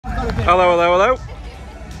Hello, hello, hello.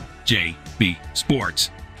 JB Sports.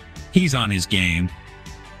 He's on his game.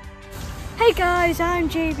 Hey guys, I'm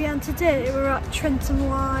JB and today we're at Trentham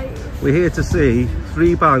Live. We're here to see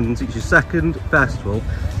 3 bands. It's your second festival.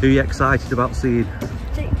 Who are you excited about seeing?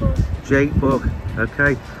 Jake Bugg. Jake Bugg.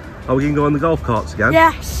 Okay. Are we going to go on the golf carts again?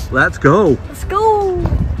 Yes. Let's go. Let's go.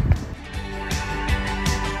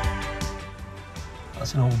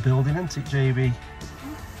 That's an old building, isn't it, JB?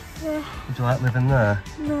 Yeah. Would you like living there?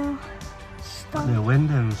 No. Stop. No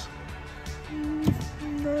windows.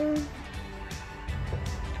 No.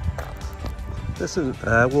 Listen,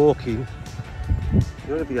 walking.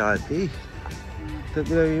 You're a VIP. Don't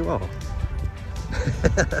you know who you are?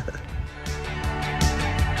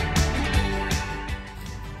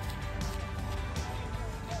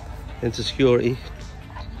 Into security.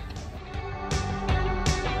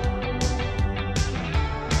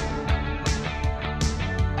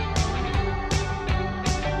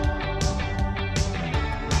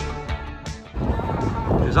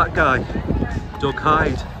 Who's that guy? Doug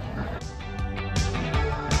Hyde.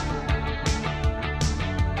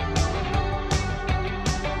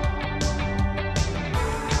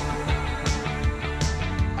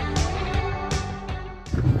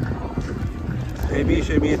 Maybe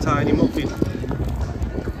show me a tiny muffin.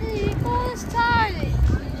 Oh, it's tiny.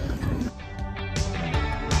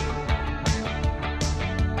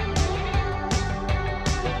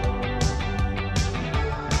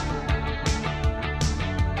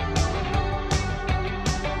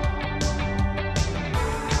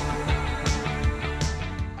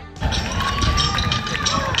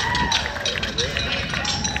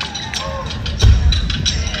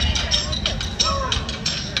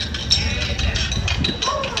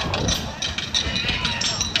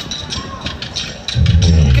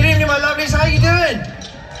 My lovelies, how you doing?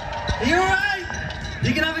 Are you alright?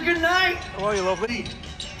 You can have a good night? How are you, lovely?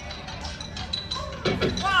 1,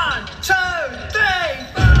 2, 3,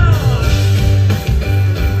 4!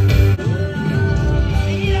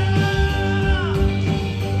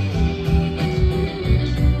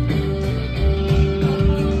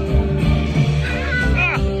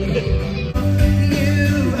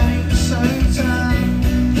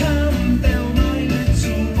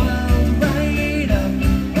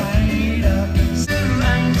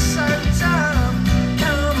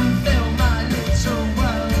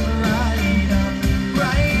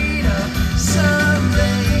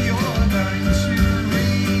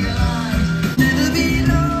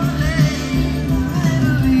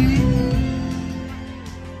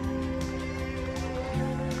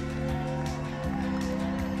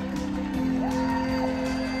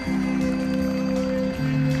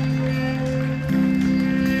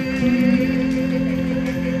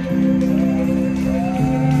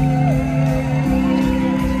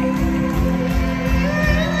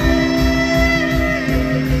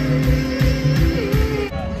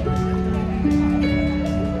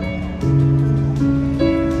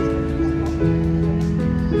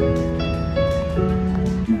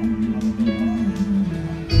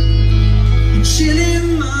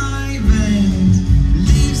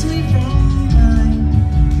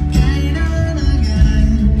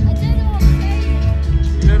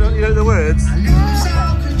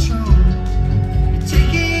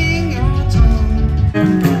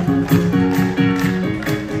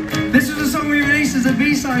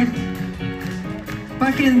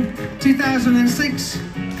 Back in 2006,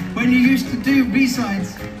 when you used to do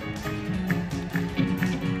B-sides.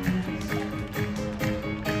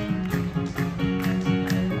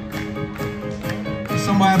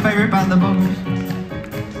 Sung by our favourite band, The Bugg.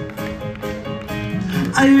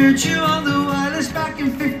 I heard you on the wireless back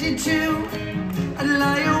in 52. I'd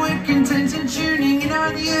lie awake intent and tuning in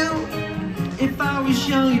on you. If I was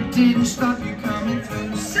young, it didn't stop you coming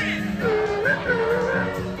through. Sing it!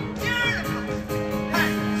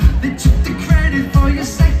 They took the credit for your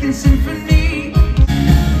second symphony.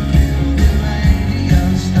 The radio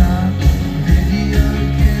stop. Video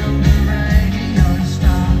killed the radio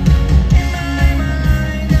stop. In my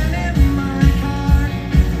mind and in my car,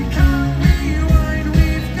 we can't rewind,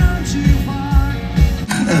 we've gone too far.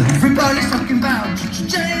 Everybody's talking about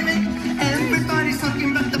Jamie. Everybody's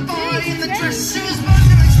talking about the boy in the dress who was born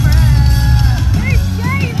to express.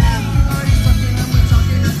 Everybody's talking and we're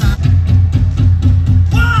talking about.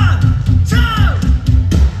 1, 2.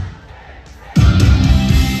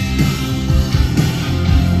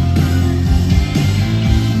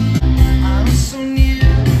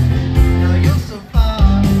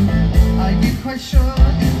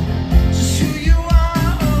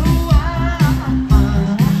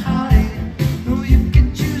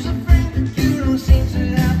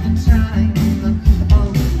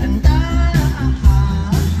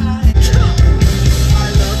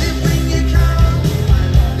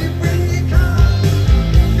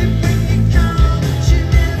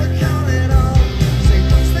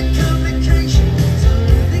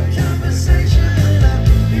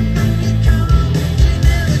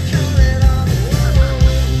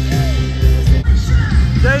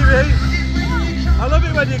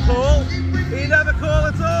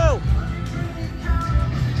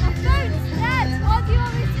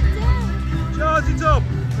 bungee jump.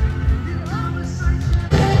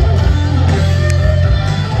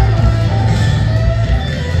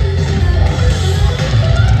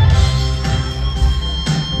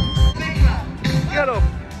 Get up.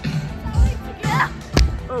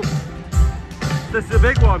 Oh, this is a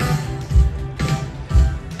big one.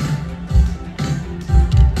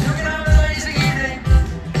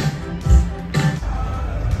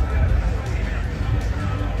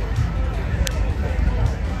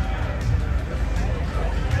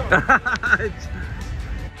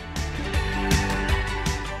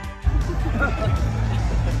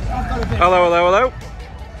 Hello, hello, hello.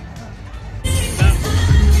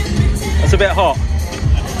 That's a bit hot.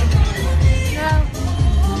 No.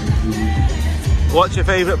 What's your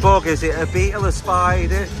favourite bug? Is it a beetle, a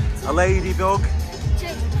spider, a ladybug?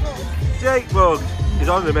 Jake Bugg. Jake Bugg. He's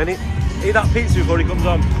on in a minute. Eat that pizza before he comes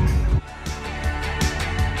on.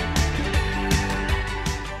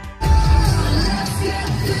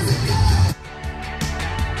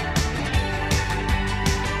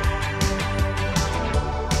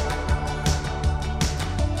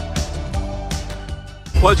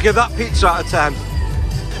 What'd you give that pizza out of 10?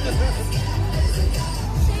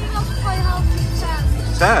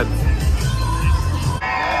 10?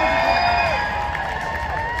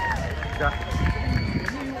 Yeah.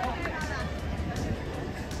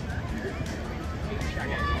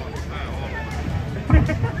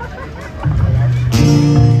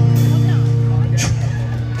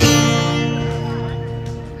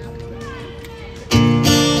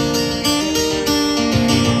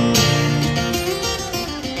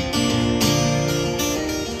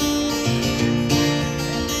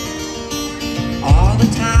 All the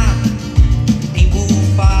time, people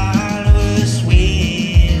follow us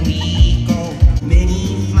where we go.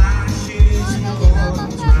 Many flashes and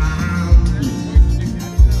goes round.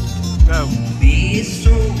 Go. There's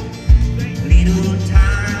so little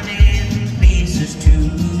time and places to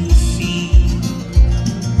see.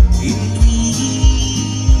 If we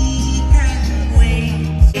can wait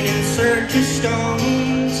in search of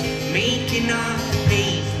stones, making our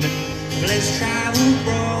pavement, less traveled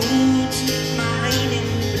roads, mining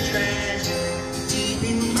for treasure deep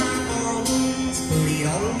in my bones. But it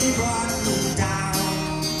only brought me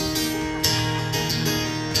down.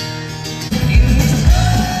 In this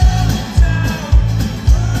cold town,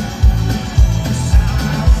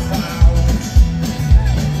 southbound,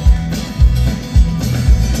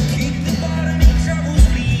 keep the bottom in trouble's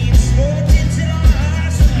bleed, smoke until our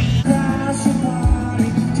eyes bleed. Crash a party,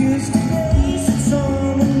 just a place that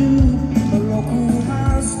someone new, a local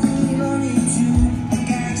house belonging to a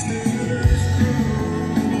gangster's crew.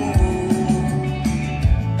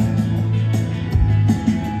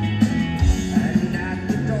 And at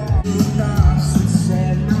the door, the knocks that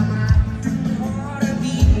said my mind heart a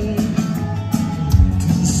beating. To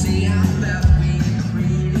say I left me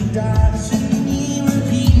really doesn't need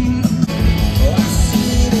repeating. Oh, I've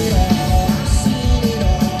seen it all, I've seen it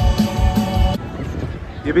all.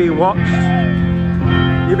 You're being watched.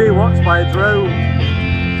 You're being watched by a drone.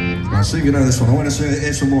 I see you know this one. I want to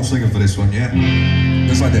hear some more singing for this one, yeah?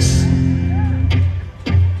 Just like this.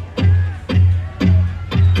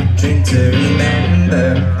 Drink to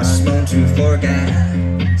remember, a spoon to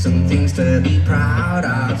forget. Some things to be proud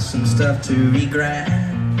of, some stuff to regret.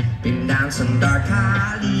 Been down some dark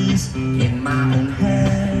alleys in my own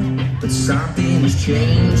head, but something's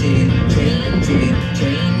changing, changing,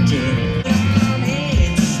 changing. I'm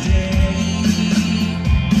here to stay.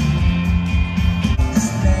 This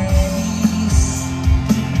place.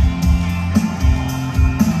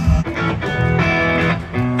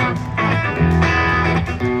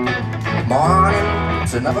 Morning,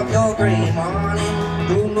 turn up your grey morning.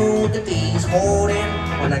 Who knew the day's holding?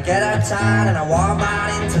 When I get outside and I walk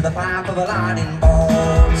right into the pipe of a lightning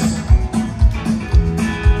bolt.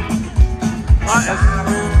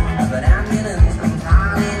 Siren of an ambulance comes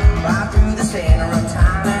howling right through the center of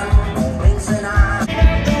town. No blinks an eye.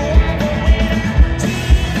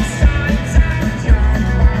 Signs I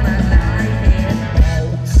jump on a lightning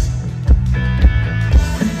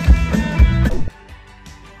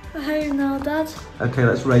bolt. Home now, Dad. Okay,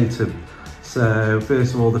 let's rate them. So,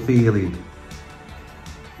 first of all, The Feeling.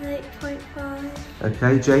 8.5.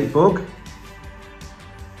 Okay, Jake Bugg.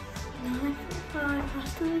 9.5.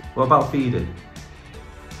 That's the What about Feeding?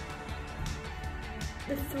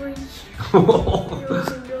 3. Yours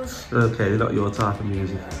and yours. Okay, they're not your type of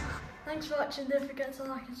music. Thanks for watching. Don't forget to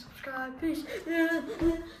like and subscribe. Peace.